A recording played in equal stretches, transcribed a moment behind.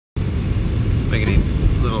make any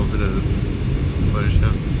little bit of footage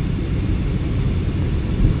now.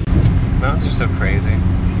 Mountains are so crazy.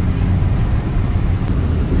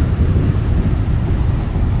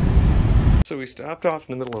 So we stopped off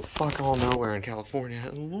in the middle of fuck all nowhere in California,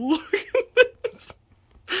 and look at this!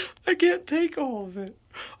 I can't take all of it.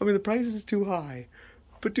 I mean, the price is too high.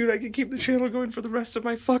 But dude, I can keep the channel going for the rest of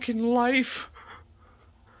my fucking life.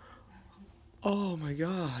 Oh my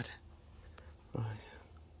god.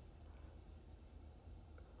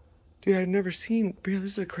 Dude, I've never seen, man, this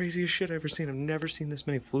is the craziest shit I've ever seen. I've never seen this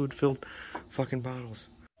many fluid-filled fucking bottles.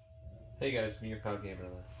 Hey guys, me, your Cloud Gamer.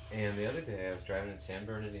 And the other day I was driving in San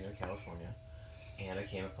Bernardino, California, and I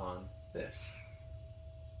came upon this.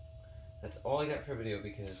 That's all I got for a video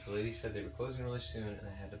because the lady said they were closing really soon and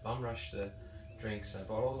I had to bum rush the drinks. And I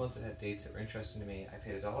bought all the ones that had dates that were interesting to me. I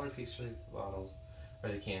paid $1 a piece for the bottles, or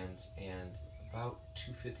the cans, and about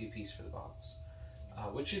 $2.50 a piece for the bottles.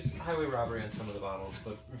 Which is highway robbery on some of the bottles,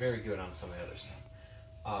 but very good on some of the other stuff.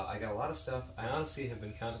 I got a lot of stuff. I honestly have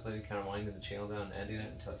been contemplating kind of winding the channel down and ending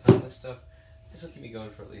it until I found this stuff. This will keep me going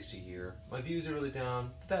for at least a year. My views are really down,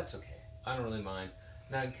 but that's okay. I don't really mind.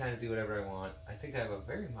 Now I can kind of do whatever I want. I think I have a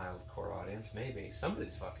very mild core audience, maybe.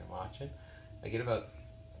 Somebody's fucking watching. I get about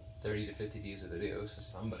 30 to 50 views a video, so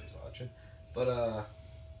somebody's watching. But,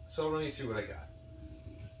 so I'll run you through what I got.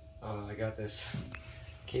 I got this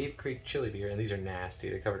Cave Creek chili beer, and these are nasty.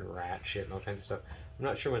 They're covered in rat shit and all kinds of stuff. I'm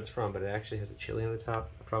not sure where it's from, but it actually has a chili on the top.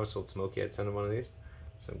 I promised Old Smokey I'd send him one of these,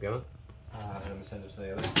 so I'm gonna. And I'm gonna send him some of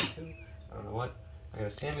the other stuff too. I don't know what. I got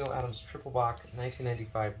a Samuel Adams Triple Bock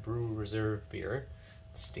 1995 Brew Reserve beer.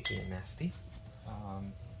 It's sticky and nasty.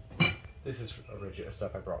 This is original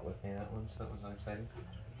stuff I brought with me, that one, so that was exciting.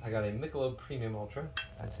 I got a Michelob Premium Ultra.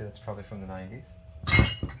 I'd say that's probably from the 90s.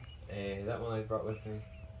 That one I brought with me.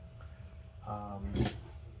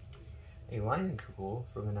 A Leinenkugel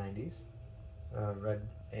from the 90s, red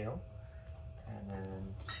ale, and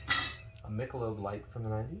then a Michelob Light from the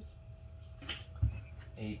 90s,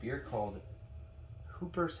 a beer called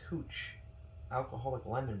Hooper's Hooch Alcoholic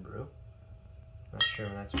Lemon Brew. Not sure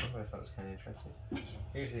where that's from, but I thought it was kind of interesting.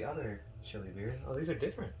 Here's the other chili beer. Oh, these are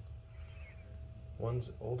different. One's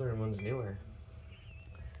older and one's newer.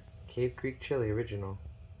 Cave Creek Chili Original,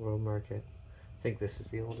 World Market. I think this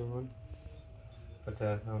is the older one. But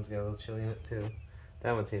that one's got a little chili in it too.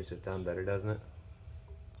 That one seems to have done better, doesn't it?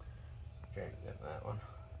 Drank that one.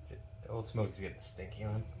 Old Smokey's getting a stinky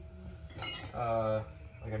one. I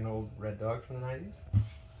got an old Red Dog from the 90s.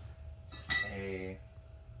 A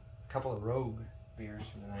couple of Rogue beers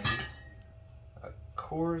from the 90s. A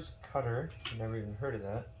Coors Cutter. I've never even heard of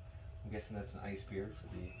that. I'm guessing that's an ice beer for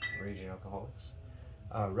the raging alcoholics.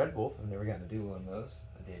 Red Wolf. I've never gotten to do one of those.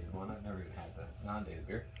 A dated one. I've never even had the non-dated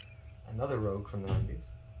beer. Another Rogue from the 90s.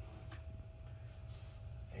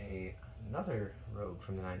 Another Rogue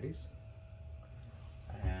from the 90s.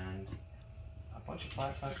 And a bunch of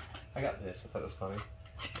flat top. I got this, I thought it was funny.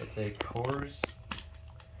 It's a Coors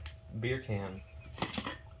beer can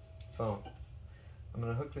phone. I'm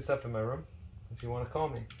gonna hook this up in my room if you wanna call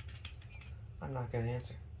me. I'm not gonna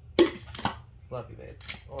answer. Love you, babe.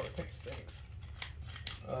 Oh, I think it stinks.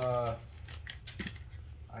 I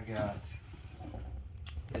got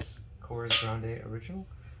this Coors Grande Original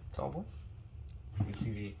Tall Boy. You can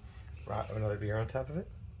see the rot of another beer on top of it.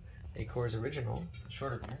 A Coors Original,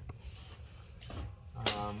 shorter beer.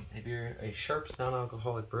 A Sharps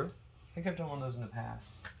non-alcoholic brew. I think I've done one of those in the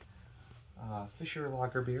past. Fisher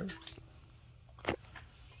Lager beer.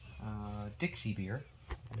 Dixie beer.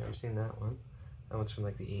 I've never seen that one. That one's from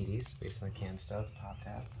like the 80s, based on canned stouts, pop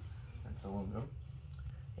tap. That's aluminum.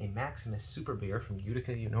 A Maximus Super Beer from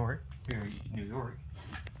Utica, New York.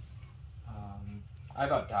 I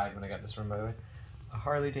about died when I got this one, by the way. A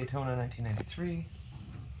Harley Daytona 1993.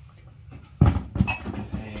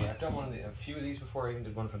 I've done a few of these before. I even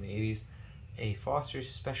did one from the 80s. A Foster's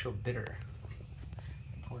Special Bitter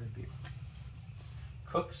imported beer.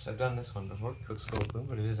 Cook's. I've done this one before. Cook's Cold Bloom,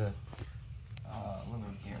 but it is a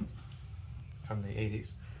aluminum can from the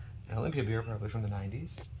 80s. An Olympia beer, probably from the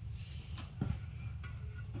 90s.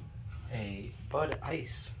 A Bud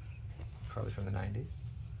Ice, probably from the 90s.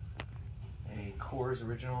 A Coors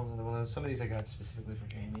Original, another one of those. Some of these I got specifically for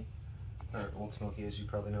Jamie, or Old Smokey, as you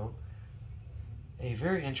probably know. A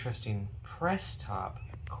very interesting press top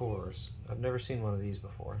Coors. I've never seen one of these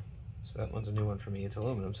before, so that one's a new one for me. It's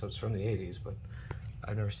aluminum, so it's from the 80s, but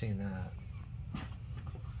I've never seen that.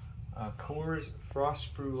 Coors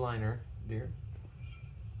Frost Brew Liner beer.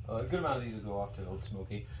 A good amount of these will go off to Old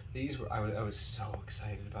Smokey. These were, I was so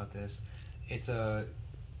excited about this. It's a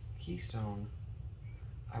Keystone,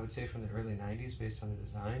 I would say from the early 90s based on the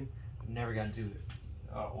design. I've never gotten to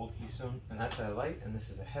Old Keystone, and that's a light, and this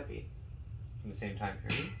is a heavy from the same time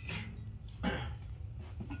period.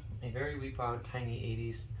 A very weak-bottomed, tiny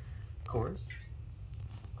 80s Coors.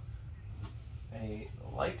 A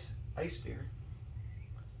light ice beer,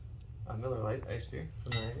 a Miller Lite ice beer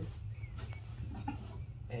from the 90s.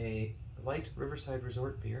 A light Riverside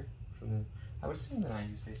Resort beer from the, I would assume the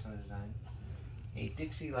 90s based on the design. A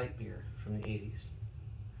Dixie Light beer from the 80s.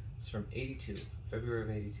 It's from 82, February of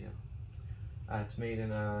 82. It's made in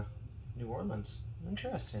New Orleans.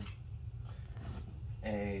 Interesting.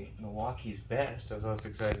 A Milwaukee's Best. I was also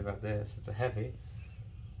excited about this. It's a heavy,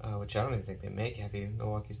 which I don't even think they make heavy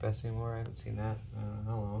Milwaukee's Best anymore. I haven't seen that.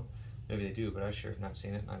 How long? Maybe they do, but I sure have not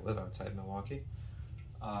seen it, and I live outside Milwaukee.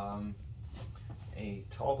 A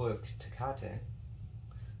tall boy of Tecate.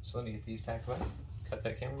 So let me get these packed away. Cut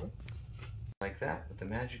that camera away. Like that, with the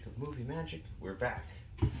magic of movie magic, we're back.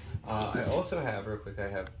 I also have, real quick, I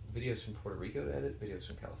have videos from Puerto Rico to edit, videos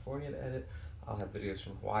from California to edit. I'll have videos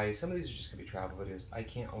from Hawaii. Some of these are just gonna be travel videos. I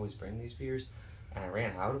can't always bring these beers, and I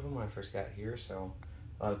ran out of them when I first got here, so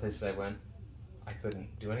a lot of places I went, I couldn't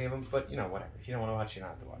do any of them, but you know, whatever. If you don't want to watch, you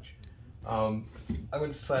don't have to watch. I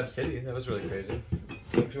went to Slab City. That was really crazy.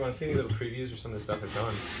 If you want to see any little previews or some of the stuff I've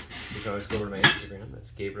done, you can always go over to my Instagram.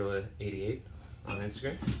 That's Gabriela88 on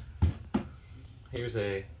Instagram. Here's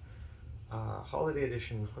a holiday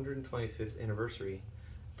edition 125th anniversary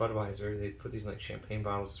Budweiser. They put these in like champagne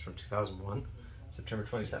bottles from 2001, September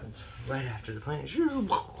 27th, right after the plane.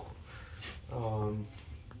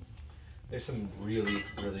 There's some really,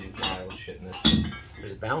 really wild shit in this one.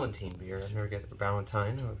 There's a Ballantine beer. I've never got a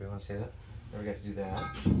Ballantine, however you want to say that. Never got to do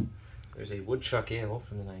that. There's a Woodchuck Ale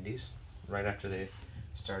from the 90s, right after they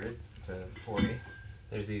started. It's a 40.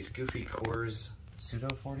 There's these goofy Coors pseudo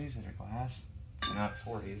 40s that are glass. They're not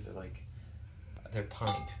 40s, they're like, they're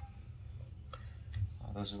pint.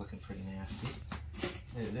 Those are looking pretty nasty.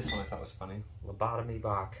 This one I thought was funny. Lobotomy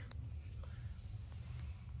Bach.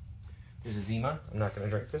 There's a Zima. I'm not going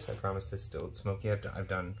to drink this. I promise this is Old Smoky. I've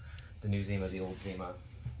done the new Zima, the old Zima.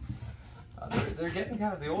 They're getting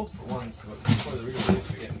kind of the old ones. Before the re-release,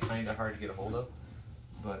 they're getting kind of hard to get a hold of.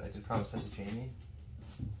 But I did promise that to Jamie.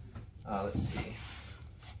 Let's see.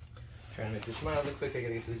 Trying to make this mildly quick. I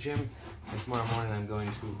gotta get to the gym. And tomorrow morning I'm going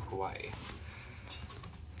to Hawaii.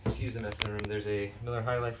 Use the mess in the room. There's a Miller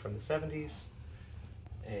High Life from the 70s.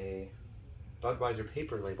 A Budweiser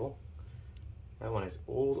paper label. That one is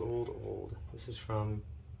old, old, old. This is from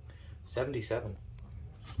 77.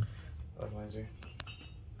 Budweiser.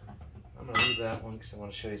 I'm gonna leave that one because I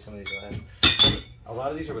want to show you some of these glass. A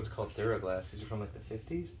lot of these are what's called Duraglass. These are from like the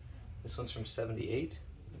 50s. This one's from 78.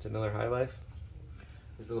 It's a Miller High Life.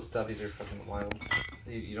 These little stubbies are fucking wild.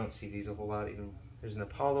 You don't see these a whole lot. Even there's an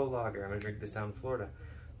Apollo Lager. I'm gonna drink this down in Florida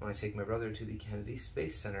when I take my brother to the Kennedy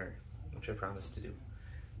Space Center, which I promised to do.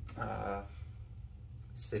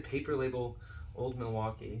 It's a paper label Old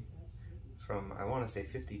Milwaukee from, I want to say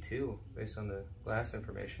 52, based on the glass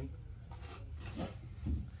information.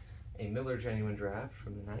 A Miller Genuine Draft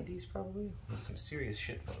from the 90s, probably, with some serious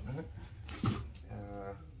shit floating in it.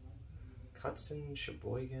 Cutson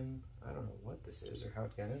Sheboygan. I don't know what this is or how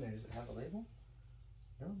it got in there. Does it have a label?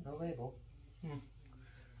 No, no label.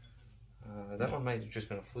 That one might have just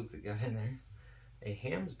been a fluke that got in there. A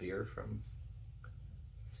Hamm's beer from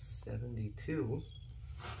 72.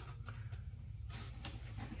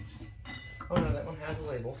 Oh no, that one has a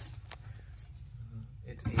label.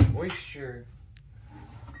 It's a Oyster.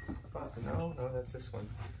 Fuck, no, that's this one.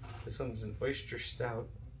 This one's an Oyster Stout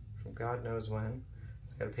from God knows when.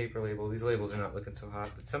 It's got a paper label. These labels are not looking so hot,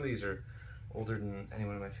 but some of these are older than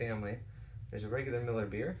anyone in my family. There's a regular Miller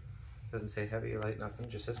beer. Doesn't say heavy, light, nothing,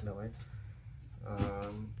 just says Miller.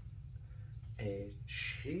 A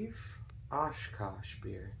Chief Oshkosh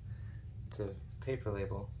beer. It's a paper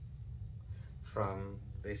label from,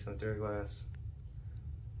 based on Duraglass,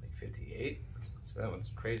 like 58. So that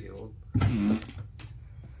one's crazy old. I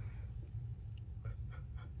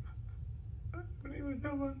don't even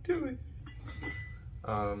know what I'm doing.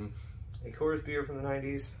 A Coors beer from the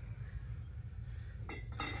 90s.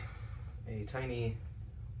 A tiny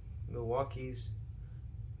Milwaukee's,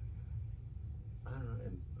 I don't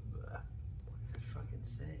know, what does that fucking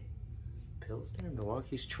say? Pilsner?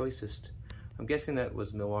 Milwaukee's Choicest. I'm guessing that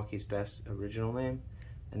was Milwaukee's Best original name.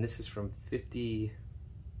 And this is from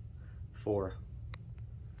 54.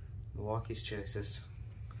 Milwaukee's Choicest.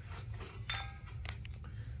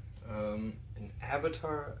 An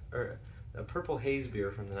Avatar, or a Purple Haze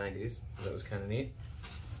beer from the 90s. That was kind of neat.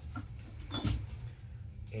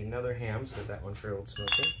 Another Hamm's, got that one for Old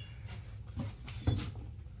Smoker.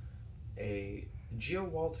 A Geo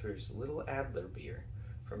Walters Little Adler beer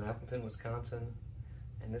from Appleton, Wisconsin.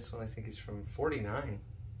 And this one I think is from 49.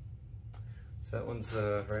 So that one's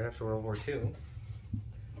right after World War II.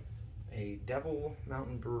 A Devil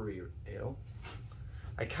Mountain Brewery Ale.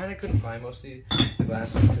 I kind of couldn't buy most of the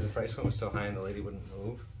glass ones because the price point was so high and the lady wouldn't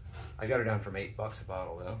move. I got her down from $8 a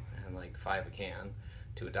bottle though, and like $5 a can,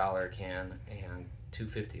 to $1 a can, and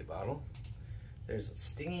 $2.50 a bottle. There's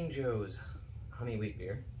Stinging Joe's honey wheat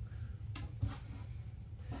beer.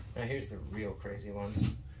 Now here's the real crazy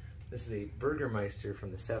ones. This is a Burgermeister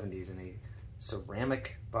from the 70s in a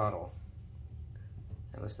ceramic bottle.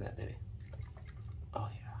 And listen to that, baby. Oh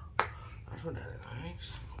yeah, that's what that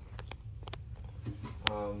likes.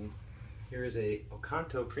 Here is a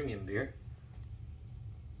Okanto Premium Beer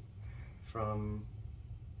from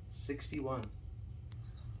 61.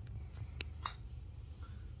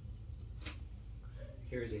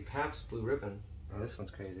 Here is a Pabst Blue Ribbon. Oh, this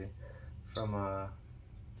one's crazy. From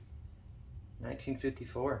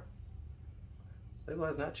 1954. Label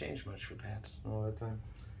has not changed much for Pabst all that time.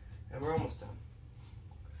 And we're almost done.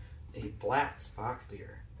 A Black Spock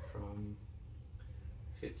beer from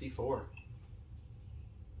 54.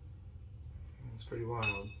 That's pretty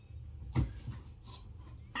wild.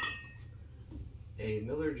 A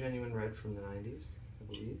Miller Genuine Red from the 90s, I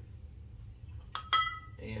believe.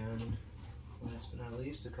 And last but not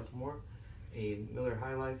least, a couple more. A Miller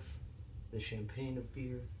High Life, the Champagne of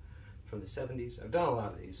beer from the 70s. I've done a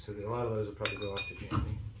lot of these, so a lot of those will probably go off to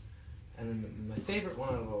Jamie. And then my favorite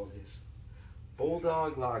one out of all these,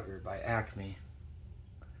 Bulldog Lager by Acme.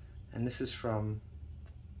 And this is from,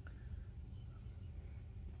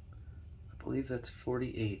 I believe that's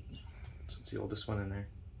 48. So it's the oldest one in there.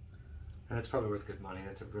 And it's probably worth good money.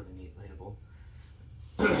 That's a really neat label.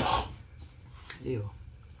 Ew.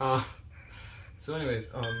 So anyways,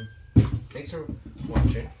 thanks for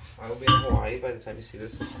watching. I will be in Hawaii by the time you see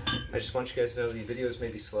this. I just want you guys to know the videos may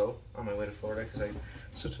be slow on my way to Florida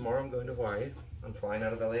so tomorrow I'm going to Hawaii. I'm flying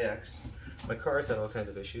out of LAX. My car has had all kinds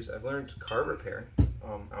of issues. I've learned car repair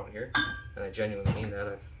out here, and I genuinely mean that.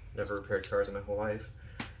 I've never repaired cars in my whole life.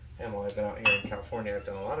 And while I've been out here in California, I've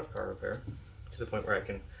done a lot of car repair to the point where I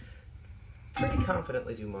can pretty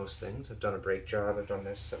confidently do most things. I've done a brake job, I've done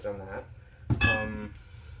this, I've done that.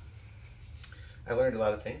 I learned a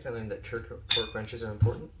lot of things. I learned that torque wrenches are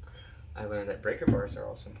important. I learned that breaker bars are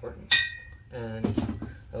also important. And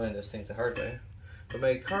I learned those things the hard way. But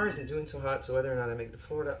my car isn't doing so hot, so whether or not I make it to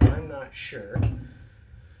Florida, I'm not sure.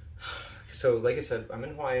 So like I said, I'm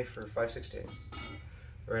in Hawaii for 5-6 days.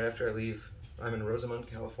 Right after I leave, I'm in Rosamond,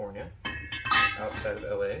 California, outside of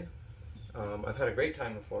LA. I've had a great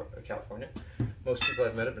time in California. Most people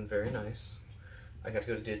I've met have been very nice. I got to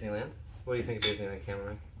go to Disneyland. What do you think of Disneyland,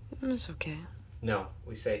 Cameron? It was okay. No,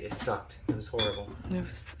 we say it sucked. It was horrible. It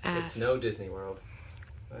was ass. It's no Disney World.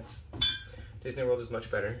 Disney World is much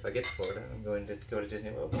better. If I get to Florida, I'm going to go to Disney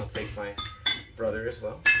World. I'll take my brother as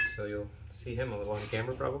well, so you'll see him a little on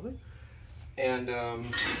camera probably. And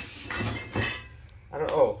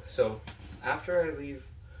so after I leave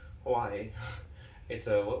Hawaii, it's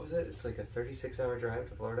what was it? It's like a 36-hour drive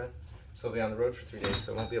to Florida. So I'll be on the road for 3 days,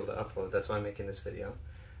 so I won't be able to upload. That's why I'm making this video.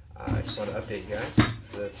 I just want to update you guys,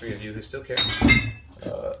 for the 3 of you who still care.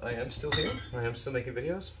 I am still here. I am still making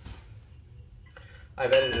videos.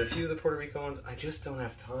 I've edited a few of the Puerto Rico ones. I just don't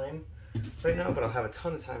have time right now, but I'll have a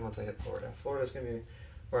ton of time once I hit Florida. Florida's going to be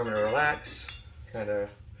where I'm going to relax, kind of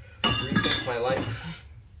rethink my life,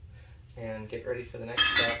 and get ready for the next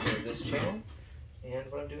chapter of this channel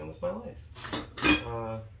and what I'm doing with my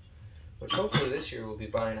life. Which hopefully this year we'll be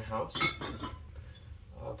buying a house,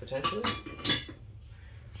 potentially.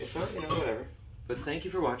 If not, whatever. But thank you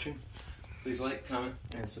for watching. Please like, comment,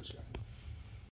 and subscribe.